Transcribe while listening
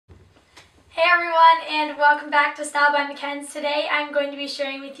Hey everyone, and welcome back to Style by McKenz. Today I'm going to be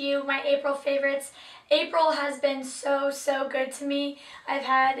sharing with you my April favorites. April has been so good to me. I've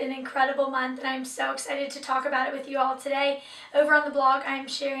had an incredible month and I'm so excited to talk about it with you all today. Over on the blog I'm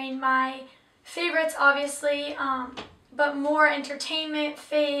sharing my favorites obviously, but more entertainment,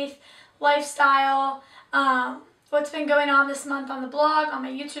 faith, lifestyle, what's been going on this month on the blog, on my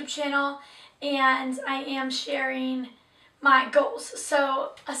YouTube channel, and I am sharing my goals.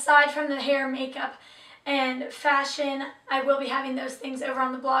 So aside from the hair, makeup, and fashion, I will be having those things over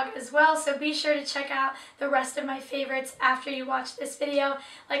on the blog as well. So be sure to check out the rest of my favorites after you watch this video.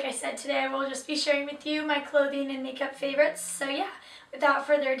 Like I said, today I will just be sharing with you my clothing and makeup favorites. So yeah, without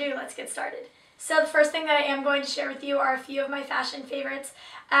further ado, let's get started. So the first thing that I am going to share with you are a few of my fashion favorites.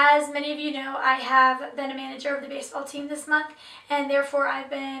 As many of you know, I have been a manager of the baseball team this month, and therefore I've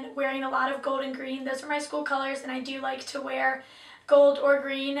been wearing a lot of gold and green. Those are my school colors, and I do like to wear gold or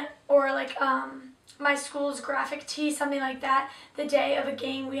green, or like my school's graphic tee, something like that, the day of a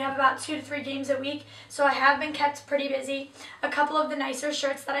game. We have about 2 to 3 games a week, so I have been kept pretty busy. A couple of the nicer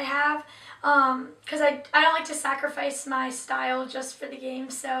shirts that I have, because I don't like to sacrifice my style just for the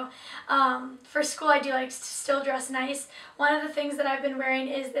game, so for school I do like to still dress nice. One of the things that I've been wearing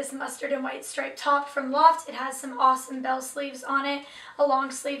is this mustard and white striped top from Loft. It has some awesome bell sleeves on it. A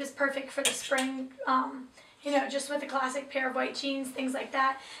long sleeve is perfect for the spring, you know, just with a classic pair of white jeans, things like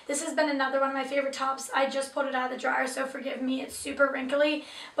that. This has been another one of my favorite tops. I just pulled it out of the dryer, so forgive me, it's super wrinkly,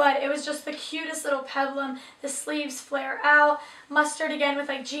 but it was just the cutest little peplum. The sleeves flare out. Mustard again with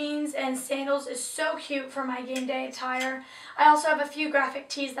like jeans and sandals is so cute for my game day attire. I also have a few graphic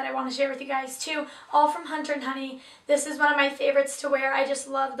tees that I want to share with you guys too, all from Hunter & Honey. This is one of my favorites to wear. I just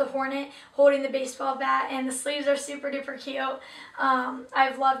love the hornet holding the baseball bat, and the sleeves are super duper cute.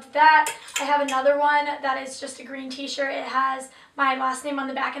 I've loved that. I have another one that is just a green t-shirt. It has my last name on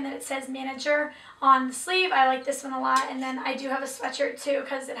the back and then it says manager on the sleeve. I like this one a lot, and then I do have a sweatshirt too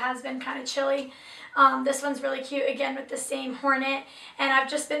because it has been kind of chilly. This one's really cute, again with the same hornet, and I've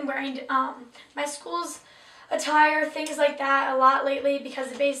just been wearing my school's attire, things like that a lot lately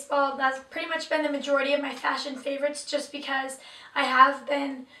because of baseball. That's pretty much been the majority of my fashion favorites just because I have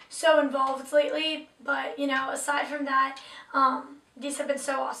been so involved lately, but you know, aside from that, these have been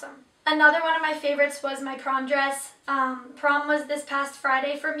so awesome. Another one of my favorites was my prom dress. Prom was this past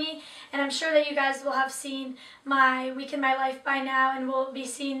Friday for me, and I'm sure that you guys will have seen my week in my life by now, and will be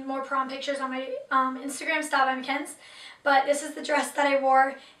seeing more prom pictures on my Instagram, Style by McKenz. But this is the dress that I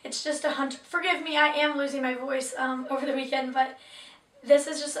wore. It's just a hunter. Forgive me, I am losing my voice over the weekend, but this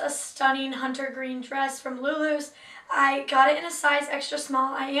is just a stunning hunter green dress from Lulu's. I got it in a size extra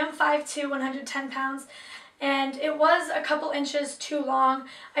small. I am 5'2", 110 pounds. And it was a couple inches too long.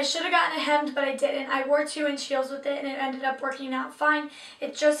 I should have gotten it hemmed, but I didn't. I wore 2-inch heels with it, and it ended up working out fine.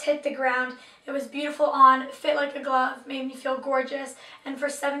 It just hit the ground. It was beautiful on, fit like a glove, made me feel gorgeous, and for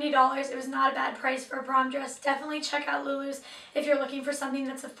 $70, it was not a bad price for a prom dress. Definitely check out Lulu's if you're looking for something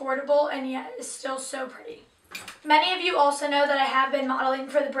that's affordable and yet is still so pretty. Many of you also know that I have been modeling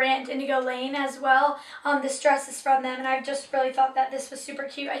for the brand Indigo Lane as well. This dress is from them, and I just really thought that this was super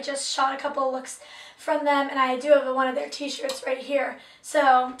cute. I just shot a couple of looks from them, and I do have one of their t-shirts right here.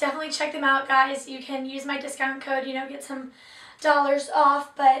 So definitely check them out, guys. You can use my discount code, you know, get some dollars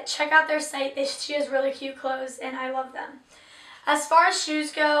off, but check out their site. She has really cute clothes, and I love them. As far as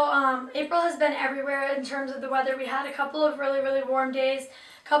shoes go, April has been everywhere in terms of the weather. We had a couple of really warm days,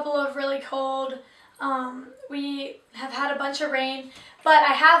 a couple of really cold. We have had a bunch of rain, but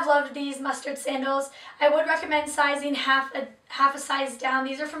I have loved these mustard sandals. I would recommend sizing half a size down.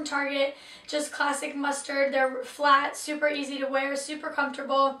 These are from Target, just classic mustard. They're flat, super easy to wear, super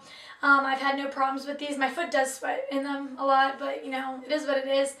comfortable. I've had no problems with these. My foot does sweat in them a lot, but you know, it is what it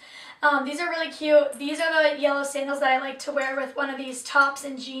is. These are really cute. These are the yellow sandals that I like to wear with one of these tops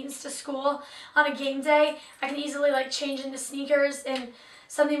and jeans to school on a game day. I can easily like change into sneakers and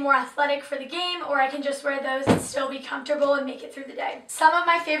something more athletic for the game, or I can just wear those and still be comfortable and make it through the day. Some of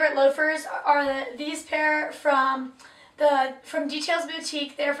my favorite loafers are these pair from Details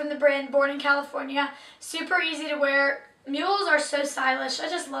Boutique. They're from the brand Born in California. Super easy to wear. Mules are so stylish. I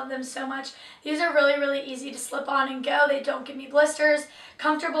just love them so much. These are really easy to slip on and go. They don't give me blisters,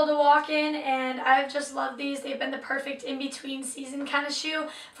 comfortable to walk in, and I've just loved these. They've been the perfect in-between season kind of shoe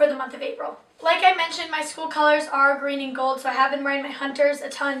for the month of April. Like I mentioned, my school colors are green and gold, so I have been wearing my Hunters a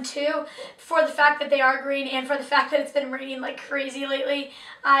ton too, for the fact that they are green and for the fact that it's been raining like crazy lately.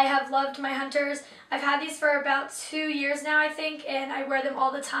 I have loved my Hunters. I've had these for about 2 years now, I think, and I wear them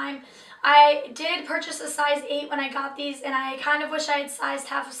all the time. I did purchase a size 8 when I got these, and I kind of wish I had sized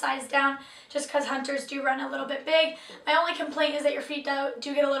half a size down just because hunters do run a little bit big. My only complaint is that your feet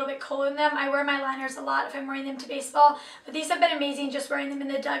do get a little bit cold in them. I wear my liners a lot if I'm wearing them to baseball, but these have been amazing just wearing them in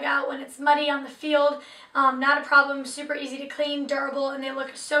the dugout when it's muddy on the field. Not a problem, super easy to clean, durable, and they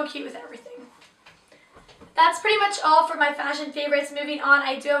look so cute with everything. That's pretty much all for my fashion favorites. Moving on,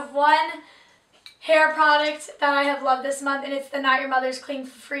 I do have one hair product that I have loved this month, and it's the Not Your Mother's Clean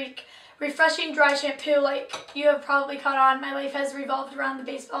Freak Refreshing Dry Shampoo. Like you have probably caught on, my life has revolved around the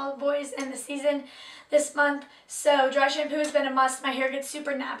baseball boys and the season this month. So dry shampoo has been a must. My hair gets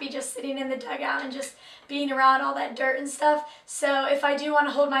super nappy just sitting in the dugout and just being around all that dirt and stuff. So if I do want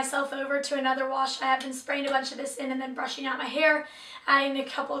to hold myself over to another wash, I have been spraying a bunch of this in and then brushing out my hair, adding a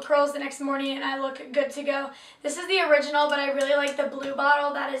couple of curls the next morning, and I look good to go. This is the original, but I really like the blue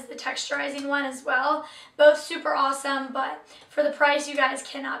bottle. That is the texturizing one as well. Both super awesome, but for the price, you guys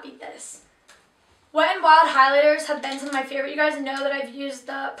cannot beat this. Wet n Wild highlighters have been some of my favorite. You guys know that I've used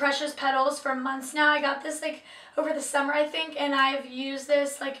the Precious Petals for months now. I got this like over the summer, I think, and I've used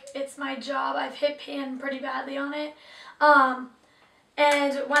this like it's my job. I've hit pan pretty badly on it.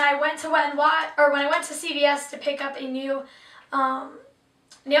 And when I went to Wet n Wild, or when I went to CVS to pick up a new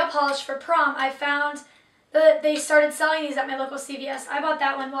nail polish for prom, I found that they started selling these at my local CVS. I bought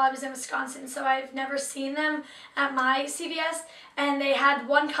that one while I was in Wisconsin, so I've never seen them at my CVS. And they had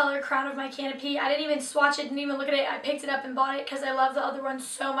one color crown of my canopy. I didn't even swatch it, didn't even look at it. I picked it up and bought it because I love the other one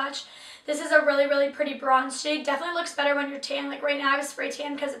so much. This is a really, really pretty bronze shade. Definitely looks better when you're tan. Like right now I have a spray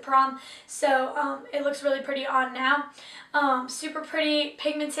tan because of prom, so it looks really pretty on now. Super pretty,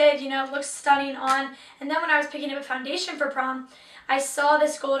 pigmented, you know, looks stunning on. And then when I was picking up a foundation for prom, I saw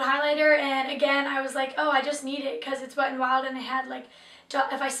this gold highlighter, and again I was like, oh, I just need it because it's Wet n Wild, and I had like,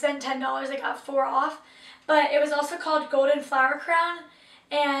 if I spent $10 I got 4 off. But it was also called Golden Flower Crown,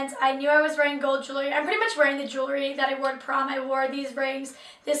 and I knew I was wearing gold jewelry. I'm pretty much wearing the jewelry that I wore to prom. I wore these rings,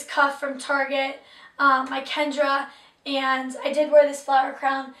 this cuff from Target, my Kendra, and I did wear this flower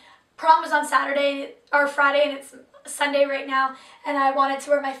crown. Prom was on Saturday or Friday, and it's Sunday right now, and I wanted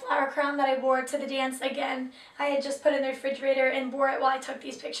to wear my flower crown that I wore to the dance again. I had just put in the refrigerator and wore it while I took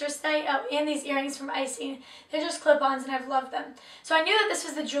these pictures today. Oh, and these earrings from Icing. They're just clip-ons, and I've loved them. So I knew that this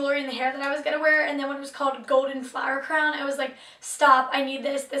was the jewelry and the hair that I was going to wear, and then when it was called Golden Flower Crown, I was like, stop, I need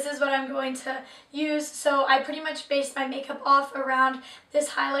this. This is what I'm going to use. So I pretty much based my makeup off around this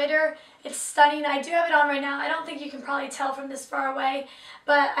highlighter. It's stunning. I do have it on right now. I don't think you can probably tell from this far away,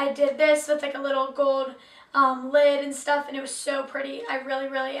 but I did this with like a little gold lid and stuff, and it was so pretty. I really,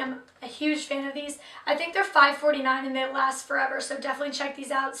 really am a huge fan of these. I think they're $5.49 and they last forever, so definitely check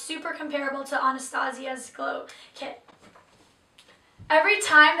these out. Super comparable to Anastasia's Glow Kit. Every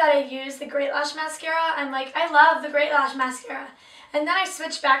time that I use the Great Lash Mascara, I'm like, I love the Great Lash Mascara. And then I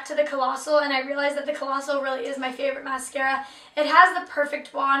switched back to the Colossal, and I realized that the Colossal really is my favorite mascara. It has the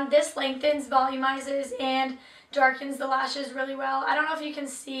perfect wand. This lengthens, volumizes, and darkens the lashes really well. I don't know if you can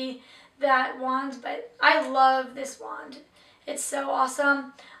see that wand, but I love this wand. It's so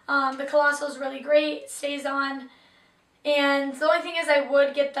awesome. The Colossal is really great, stays on, and the only thing is I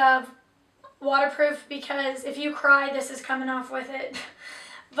would get the waterproof because if you cry, this is coming off with it.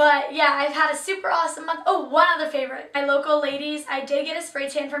 But yeah, I've had a super awesome month. Oh, one other favorite. My local ladies, I did get a spray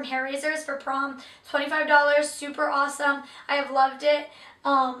tan from Hair Razors for prom. $25, super awesome. I have loved it.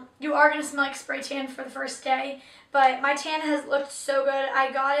 You are going to smell like spray tan for the first day, but my tan has looked so good.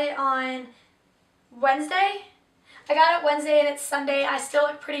 I got it on Wednesday. I got it Wednesday and it's Sunday. I still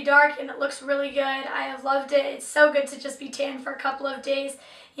look pretty dark and it looks really good. I have loved it. It's so good to just be tan for a couple of days,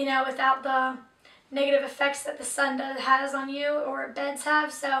 you know, without the negative effects that the sun has on you or beds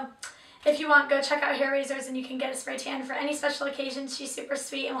have. So if you want, go check out Hair Razors and you can get a spray tan for any special occasions. She's super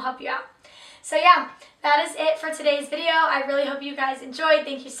sweet and will help you out. So yeah, that is it for today's video. I really hope you guys enjoyed.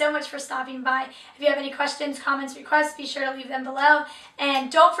 Thank you so much for stopping by. If you have any questions, comments, requests, be sure to leave them below.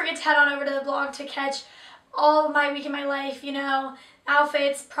 And don't forget to head on over to the blog to catch all of my week in my life, you know,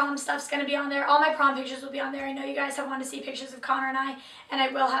 outfits, prom stuff's going to be on there. All my prom pictures will be on there. I know you guys have wanted to see pictures of Connor and I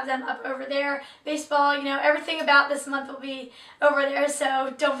will have them up over there. Baseball, you know, everything about this month will be over there,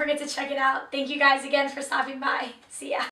 so don't forget to check it out. Thank you guys again for stopping by. See ya.